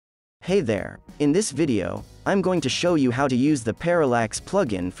Hey there, in this video, I'm going to show you how to use the Parallax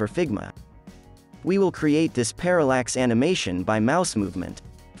plugin for Figma. We will create this parallax animation by mouse movement.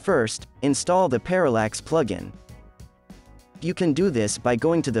 First, install the Parallax plugin. You can do this by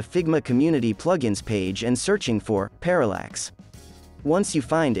going to the Figma Community Plugins page and searching for Parallax. Once you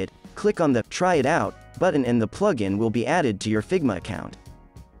find it, click on the Try It Out button and the plugin will be added to your Figma account.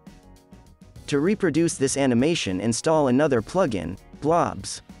 To reproduce this animation, install another plugin,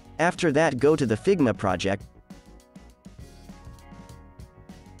 Blobs. After that, go to the Figma project,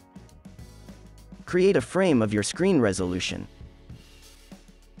 create a frame of your screen resolution.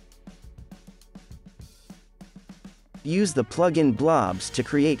 Use the plugin Blobs to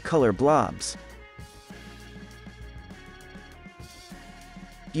create color blobs.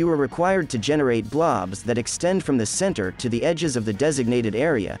 You are required to generate blobs that extend from the center to the edges of the designated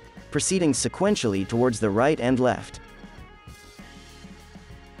area, proceeding sequentially towards the right and left.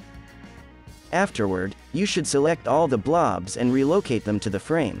 Afterward, you should select all the blobs and relocate them to the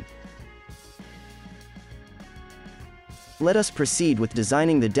frame. Let us proceed with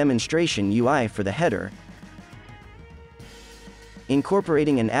designing the demonstration UI for the header,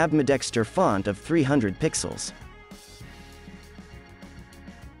 incorporating an ambidexter font of 300 pixels.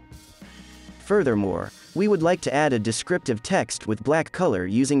 Furthermore, we would like to add a descriptive text with black color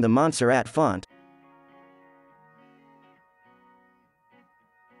using the Montserrat font.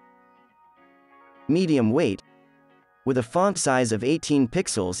 Medium weight, with a font size of 18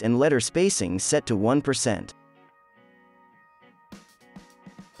 pixels and letter spacing set to 1%.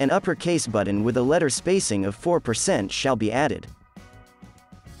 An uppercase button with a letter spacing of 4% shall be added.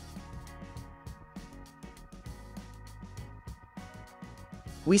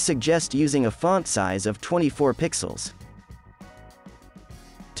 We suggest using a font size of 24 pixels.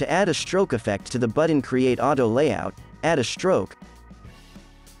 To add a stroke effect to the button, create auto layout, add a stroke,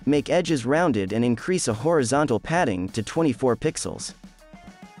 make edges rounded and increase a horizontal padding to 24 pixels.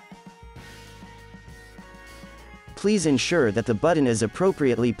 Please ensure that the button is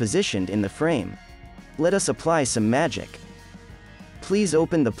appropriately positioned in the frame. Let us apply some magic. Please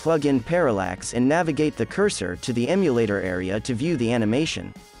open the plugin Parallax and navigate the cursor to the emulator area to view the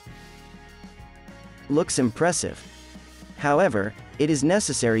animation. Looks impressive. However, it is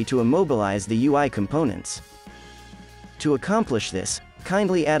necessary to immobilize the UI components. To accomplish this,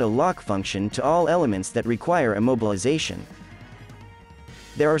 kindly add a lock function to all elements that require immobilization.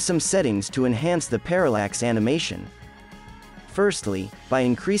 There are some settings to enhance the parallax animation. Firstly, by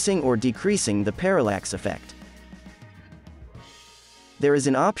increasing or decreasing the parallax effect. There is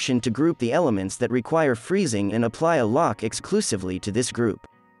an option to group the elements that require freezing and apply a lock exclusively to this group.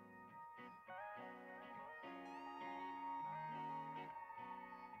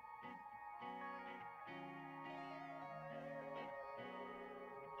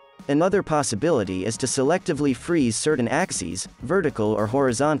 Another possibility is to selectively freeze certain axes, vertical or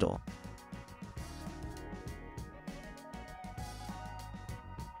horizontal.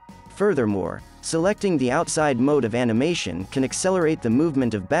 Furthermore, selecting the outside mode of animation can accelerate the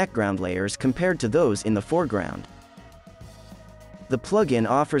movement of background layers compared to those in the foreground. The plugin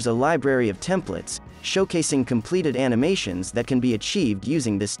offers a library of templates, showcasing completed animations that can be achieved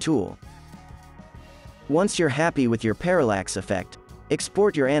using this tool. Once you're happy with your parallax effect,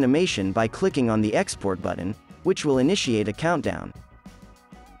 export your animation by clicking on the Export button, which will initiate a countdown.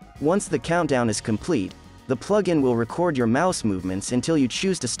 Once the countdown is complete, the plugin will record your mouse movements until you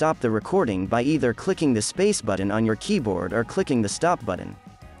choose to stop the recording by either clicking the space button on your keyboard or clicking the stop button.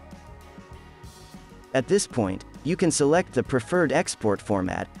 At this point, you can select the preferred export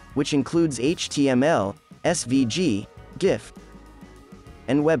format, which includes HTML, SVG, GIF,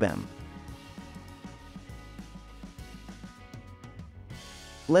 and WebM.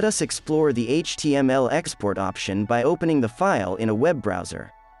 Let us explore the HTML export option by opening the file in a web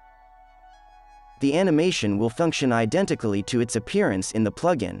browser. The animation will function identically to its appearance in the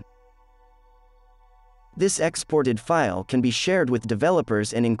plugin. This exported file can be shared with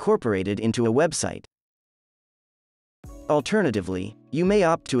developers and incorporated into a website. Alternatively, you may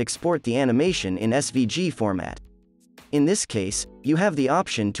opt to export the animation in SVG format. In this case, you have the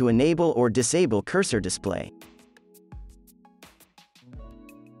option to enable or disable cursor display.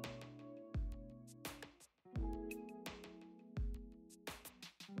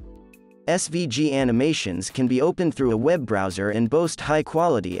 SVG animations can be opened through a web browser and boast high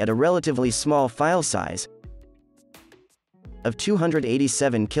quality at a relatively small file size of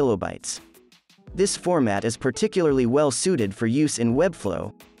 287 kilobytes. This format is particularly well suited for use in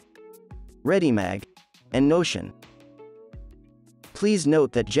Webflow, ReadyMag, and Notion. Please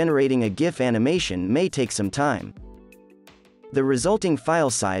note that generating a GIF animation may take some time. The resulting file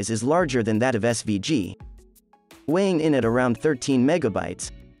size is larger than that of SVG, weighing in at around 13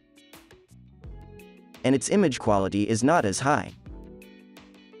 megabytes, and its image quality is not as high.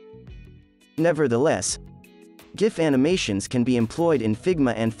 Nevertheless, GIF animations can be employed in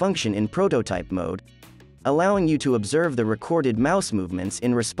Figma and function in prototype mode, allowing you to observe the recorded mouse movements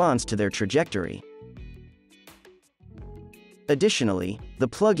in response to their trajectory. Additionally, the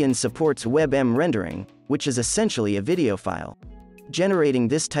plugin supports WebM rendering, which is essentially a video file. Generating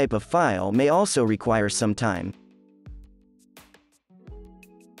this type of file may also require some time.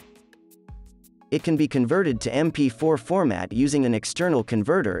 It can be converted to MP4 format using an external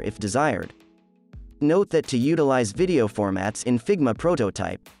converter if desired. Note that to utilize video formats in Figma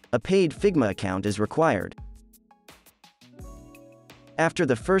Prototype, a paid Figma account is required. After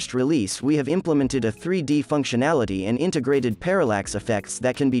the first release, we have implemented a 3D functionality and integrated parallax effects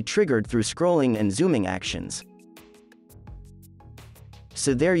that can be triggered through scrolling and zooming actions.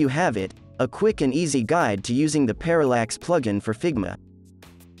 So there you have it, a quick and easy guide to using the Parallax plugin for Figma.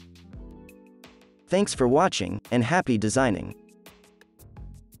 Thanks for watching, and happy designing!